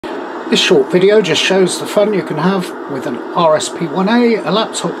This short video just shows the fun you can have with an RSP1A, a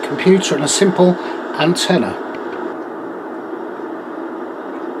laptop computer and a simple antenna.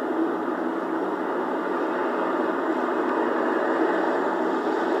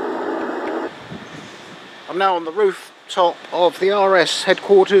 I'm now on the rooftop of the RS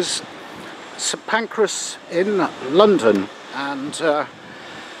headquarters, St Pancras in London, and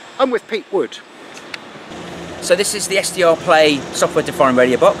I'm with Pete Wood. So this is the SDRplay software-defined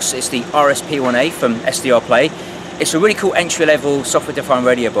radio box. It's the RSP1A from SDRplay. It's a really cool entry-level software-defined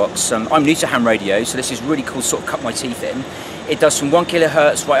radio box. I'm new to ham radio, so this is really cool to sort of cut my teeth in. It does from 1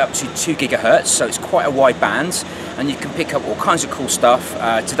 kHz right up to 2 GHz, so it's quite a wide band, and you can pick up all kinds of cool stuff.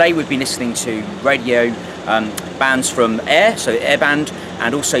 Today we've been listening to radio bands from air, so airband,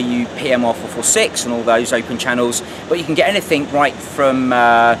 and also PMR 446 and all those open channels. But you can get anything right from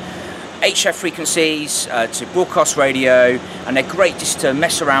HF frequencies to broadcast radio, and they're great just to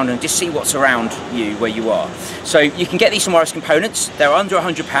mess around and just see what's around you where you are. So you can get these from RS Components. They're under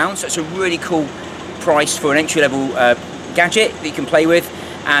 £100, so it's a really cool price for an entry-level gadget that you can play with.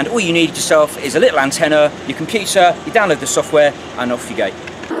 And all you need yourself is a little antenna, your computer, you download the software, and off you go.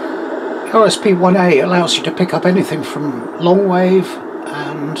 RSP1A allows you to pick up anything from long wave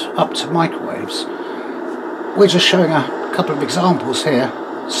and up to microwaves. We're just showing a couple of examples here,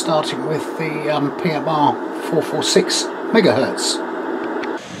 starting with the PMR 446 megahertz.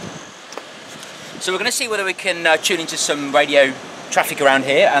 So we're going to see whether we can tune into some radio traffic around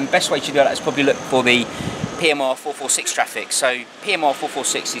here, and the best way to do that is probably look for the PMR 446 traffic. So PMR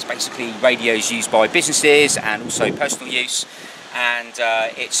 446 is basically radios used by businesses and also personal use, and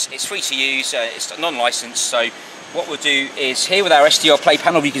it's free to use, it's non-licensed. So what we'll do is, here with our SDRplay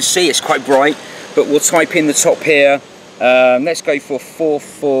panel, you can see it's quite bright, but we'll type in the top here. Let's go for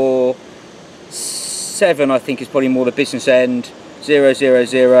 447, I think is probably more the business end,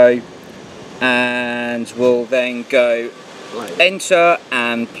 000, and we'll then go enter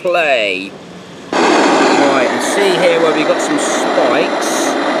and play. Right, and see here where we've got some spikes.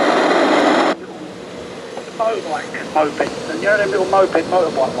 Mopeds, and you know them little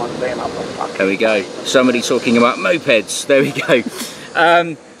motorbike ones, them up the fuck. There we go, somebody talking about mopeds, there we go.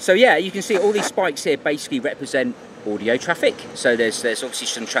 So yeah, you can see all these spikes here basically represent audio traffic. So there's obviously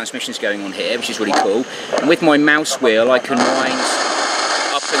some transmissions going on here, which is really cool. And with my mouse wheel I can wind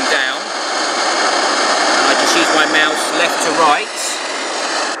up and down, and I just use my mouse left to right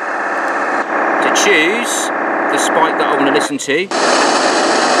to choose the spike that I want to listen to.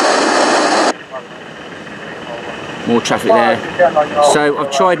 More traffic there. So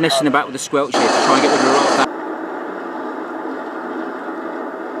I've tried messing about with the squelch here to try and get rid of a lot of that.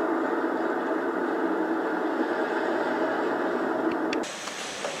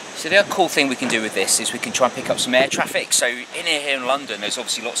 So the other cool thing we can do with this is we can try and pick up some air traffic. So here in London, there's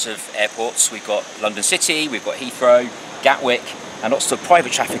obviously lots of airports. We've got London City, we've got Heathrow, Gatwick, and lots of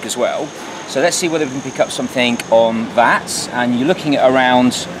private traffic as well. So let's see whether we can pick up something on that. And you're looking at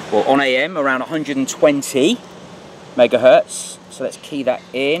around, or on AM, around 120 megahertz. So let's key that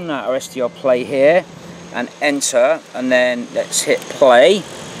in, our SDRplay here, and enter, and then let's hit play.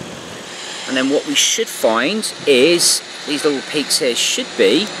 And then what we should find is these little peaks here should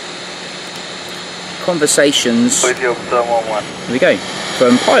be conversations. Here we go,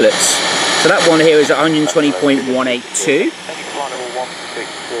 from pilots. So that one here is at 120.182.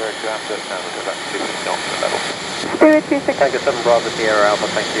 Tango 7 Bravo Sierra Alpha,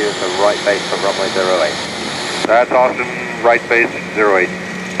 thank you. It's a right base for runway 08. That's awesome, right base 08.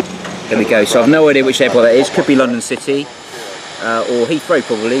 There we go, so I've no idea which airport that is. Could be London City, or Heathrow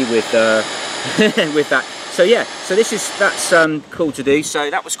probably with with that. So yeah, so that's cool to do. So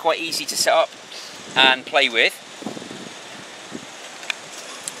that was quite easy to set up and play with.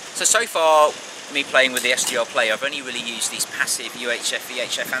 So far, me playing with the SDRplay, I've only really used these passive UHF,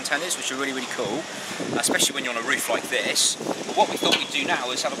 VHF antennas, which are really, really cool, especially when you're on a roof like this. But what we thought we'd do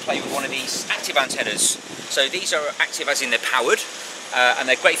now is have a play with one of these active antennas. So these are active as in they're powered, and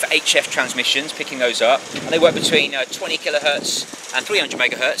they're great for HF transmissions, picking those up. And they work between 20 kilohertz and 300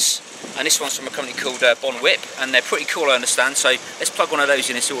 megahertz. And this one's from a company called Whip, and they're pretty cool, I understand. So let's plug one of those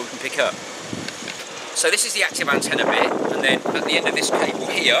in and see what we can pick up. So this is the active antenna bit, and then at the end of this cable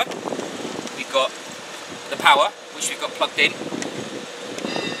here, we've got the power, which we've got plugged in.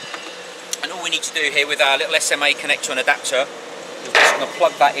 And all we need to do here with our little SMA connector and adapter, we're just going to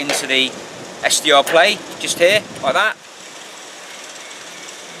plug that into the SDRplay, just here, like that.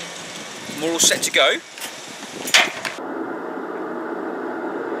 And we're all set to go.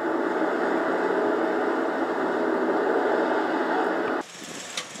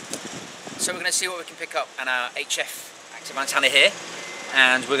 So we're going to see what we can pick up on our HF active antenna here.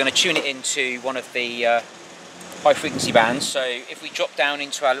 and we're going to tune it into one of the high frequency bands. So if we drop down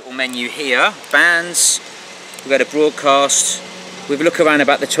into our little menu here, bands, we go to broadcast, we look around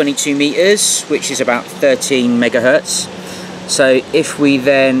about the 22 meters, which is about 13 megahertz. So if we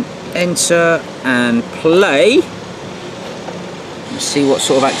then enter and play, let's see what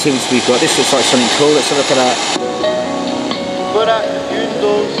sort of activity we've got. This looks like something cool. Let's have a look at that.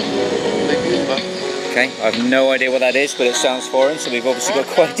 Okay, I have no idea what that is, but it sounds foreign, so we've obviously got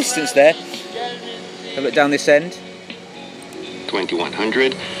quite a distance there. Have a look down this end.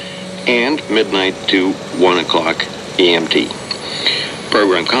 2100 and midnight to 1 o'clock EMT.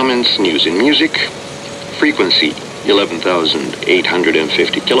 Program comments, news and music, frequency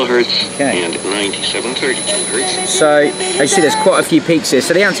 11,850 kilohertz and 9730 kilohertz. So, as you see, there's quite a few peaks here.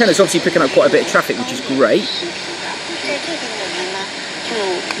 So the antenna's obviously picking up quite a bit of traffic, which is great.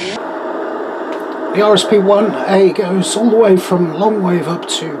 The RSP1A goes all the way from long wave up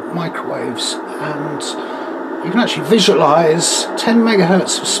to microwaves, and you can actually visualize 10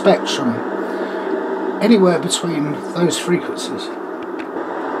 megahertz of spectrum anywhere between those frequencies.